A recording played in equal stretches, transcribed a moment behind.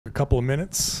a couple of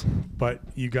minutes, but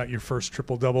you got your first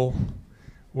triple-double.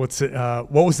 What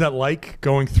was that like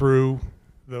going through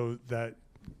that?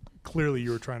 Clearly,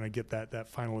 you were trying to get that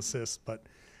final assist, but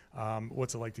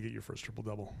what's it like to get your first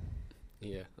triple-double?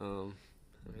 Yeah, I mean,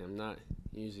 I'm not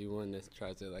usually one that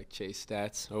tries to like chase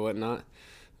stats or whatnot,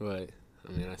 but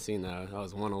I mean, I seen that I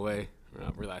was 1 away. I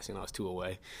realized I was 2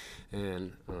 away,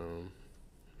 and I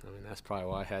mean that's probably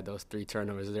why I had those 3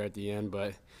 turnovers there at the end.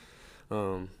 But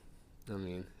I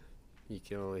mean,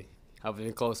 I've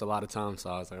been close a lot of times, so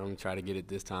I was like, I'm gonna try to get it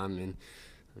this time, and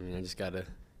I mean, I just gotta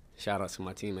shout out to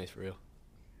my teammates for real.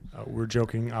 We're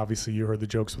joking. Obviously, you heard the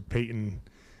jokes with Peyton,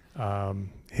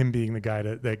 him being the guy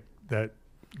that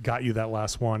got you that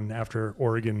last one after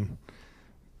Oregon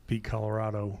beat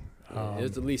Colorado. It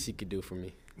was the least he could do for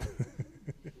me.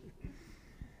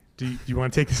 Do you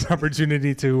want to take this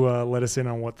opportunity to let us in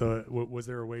on was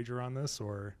there a wager on this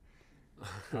or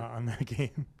on that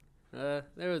game? There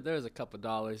was a couple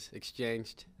dollars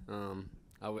exchanged.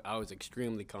 I was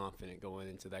extremely confident going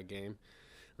into that game,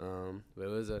 but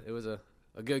it was a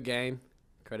good game.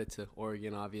 Credit to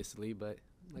Oregon, obviously, but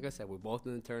like I said, we're both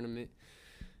in the tournament,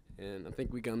 and I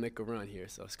think we're gonna make a run here.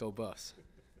 So let's go Buffs.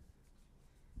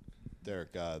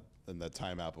 Derrick, in that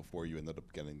timeout before you ended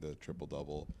up getting the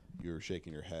triple-double, you were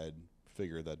shaking your head,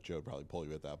 figured that Joe would probably pull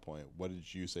you at that point. What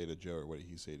did you say to Joe, or what did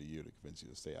he say to you to convince you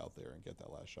to stay out there and get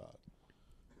that last shot?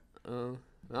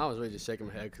 I was really just shaking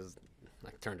my head because I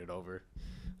turned it over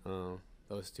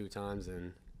those 2 times,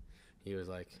 and he was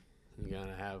like, "You're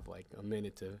gonna have like a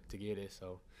minute to get it."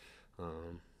 So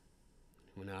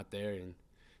went out there, and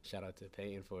shout out to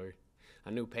Peyton for. I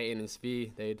knew Peyton and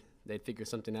Svi, they'd figure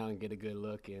something out and get a good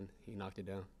look, and he knocked it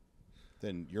down.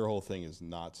 Then your whole thing is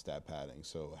not stat padding.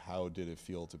 So how did it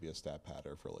feel to be a stat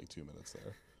padder for like 2 minutes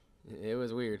there? It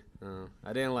was weird.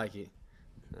 I didn't like it,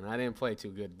 and I didn't play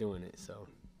too good doing it. So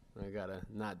I gotta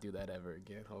not do that ever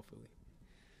again, hopefully.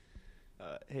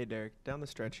 Hey, Derrick, down the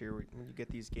stretch here, when you get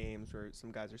these games where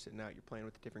some guys are sitting out, you're playing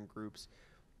with different groups,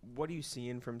 what are you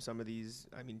seeing from some of these?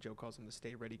 I mean, Joe calls them the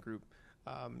stay ready group.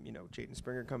 Jaden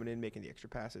Springer coming in, making the extra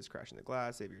passes, crashing the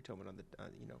glass, Xavier Tillman on the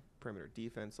perimeter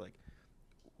defense. Like,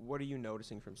 what are you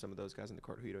noticing from some of those guys in the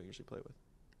court who you don't usually play with?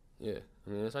 Yeah, I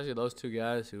mean, especially those 2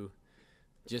 guys who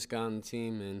just got on the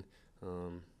team and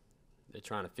they're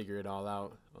trying to figure it all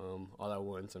out all at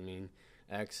once. I mean,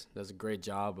 X does a great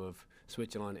job of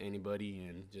switching on anybody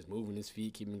and just moving his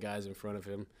feet, keeping guys in front of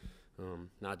him.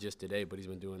 Not just today, but he's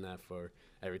been doing that for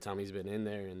every time he's been in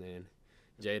there. And then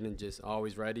Jaden just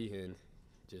always ready and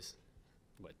just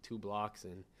 2 blocks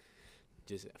and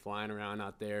just flying around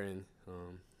out there. And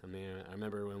I mean, I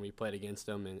remember when we played against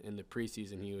him in the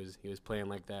preseason, he was playing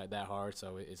like that hard.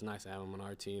 So it's nice to have him on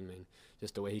our team and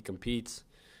just the way he competes.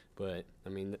 But I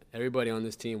mean, everybody on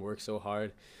this team works so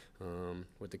hard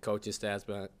with the coaching staffs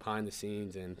behind the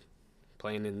scenes and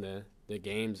playing in the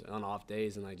games on off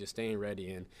days and like just staying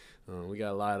ready. And we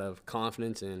got a lot of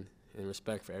confidence and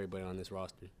respect for everybody on this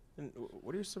roster. And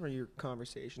what are some of your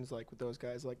conversations like with those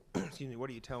guys? Like, excuse me, what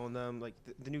are you telling them? Like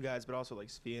the new guys, but also like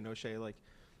Svi and O'Shea, like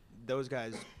those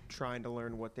guys trying to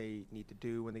learn what they need to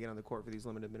do when they get on the court for these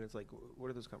limited minutes. Like, what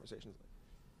are those conversations like?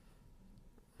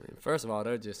 I mean, first of all,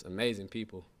 they're just amazing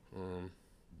people.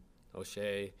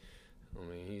 O'Shea, I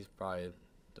mean, he's probably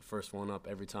the first one up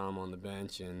every time on the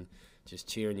bench and just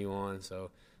cheering you on.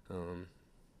 So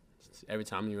every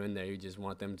time you're in there, you just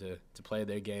want them to play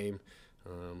their game,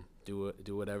 do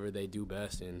whatever they do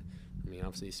best. And I mean,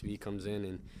 obviously, Svi comes in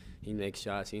and he makes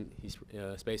shots. He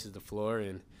spaces the floor,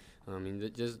 and I mean,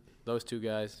 just those 2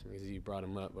 guys, because you brought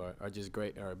them up, are just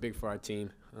great. Are big for our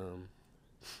team,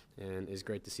 and it's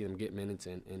great to see them get minutes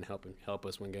and help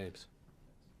us win games.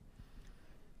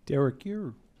 Derrick,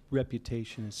 your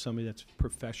reputation is somebody that's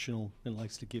professional and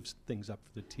likes to give things up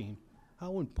for the team.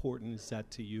 How important is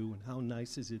that to you, and how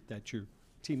nice is it that your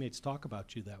teammates talk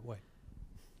about you that way?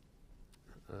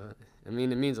 I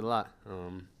mean, it means a lot. I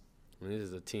mean, this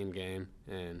is a team game,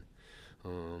 and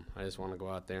I just want to go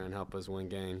out there and help us win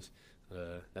games.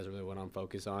 That's really what I'm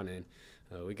focused on, and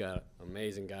we got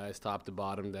amazing guys, top to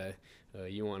bottom, that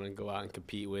you want to go out and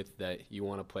compete with, that you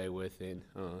want to play with, and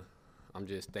I'm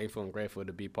just thankful and grateful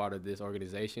to be part of this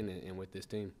organization and with this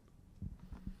team.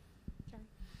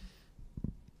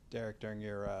 Derrick, during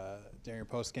your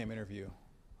post-game interview,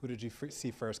 who did you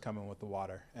see first coming with the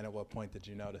water, and at what point did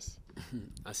you notice?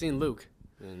 I seen Luke,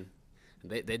 and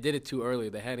they did it too early.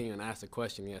 They hadn't even asked a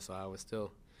question yet, so I was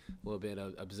still a little bit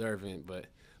observant. But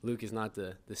Luke is not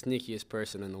the sneakiest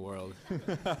person in the world,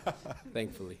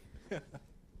 thankfully.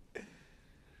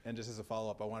 And just as a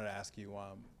follow-up, I wanted to ask you,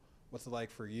 what's it like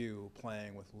for you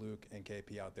playing with Luke and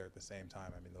KP out there at the same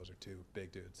time? I mean, those are 2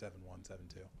 big dudes, 7'1", 7'2".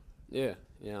 Yeah,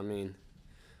 I mean,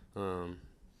 a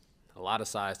lot of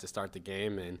size to start the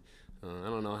game, and I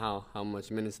don't know how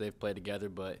much minutes they've played together,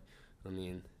 but, I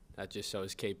mean, that just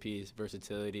shows KP's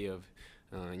versatility of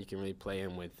you can really play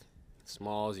him with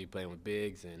smalls, you play him with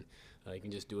bigs, and you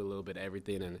can just do a little bit of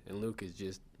everything, and Luke is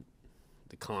just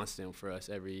the constant for us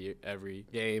every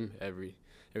game, every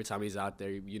time he's out there,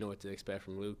 you know what to expect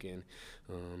from Luke, and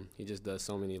he just does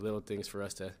so many little things for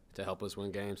us to help us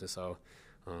win games, and so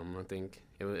I think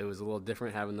it was a little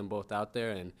different having them both out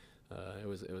there, and it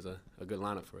was a good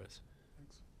lineup for us.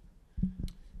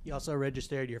 You also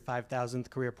registered your 5,000th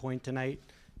career point tonight.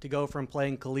 To go from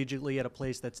playing collegiately at a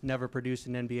place that's never produced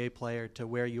an NBA player to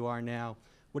where you are now,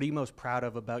 what are you most proud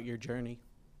of about your journey?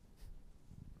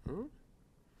 I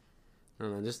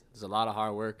don't know, just there's a lot of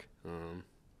hard work.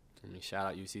 I mean, shout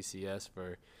out UCCS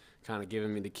for kind of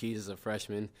giving me the keys as a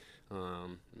freshman.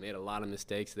 Made a lot of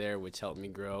mistakes there, which helped me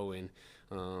grow and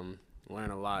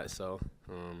learn a lot. So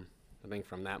I think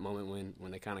from that moment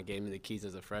when they kind of gave me the keys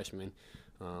as a freshman,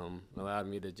 allowed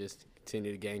me to just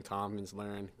continue to gain confidence,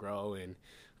 learn, grow, and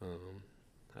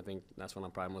I think that's what I'm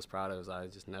probably most proud of is I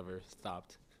just never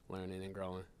stopped learning and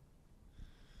growing.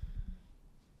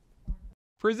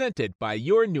 Presented by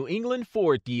your New England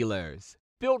Ford dealers.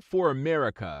 Built for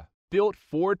America. Built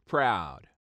Ford proud.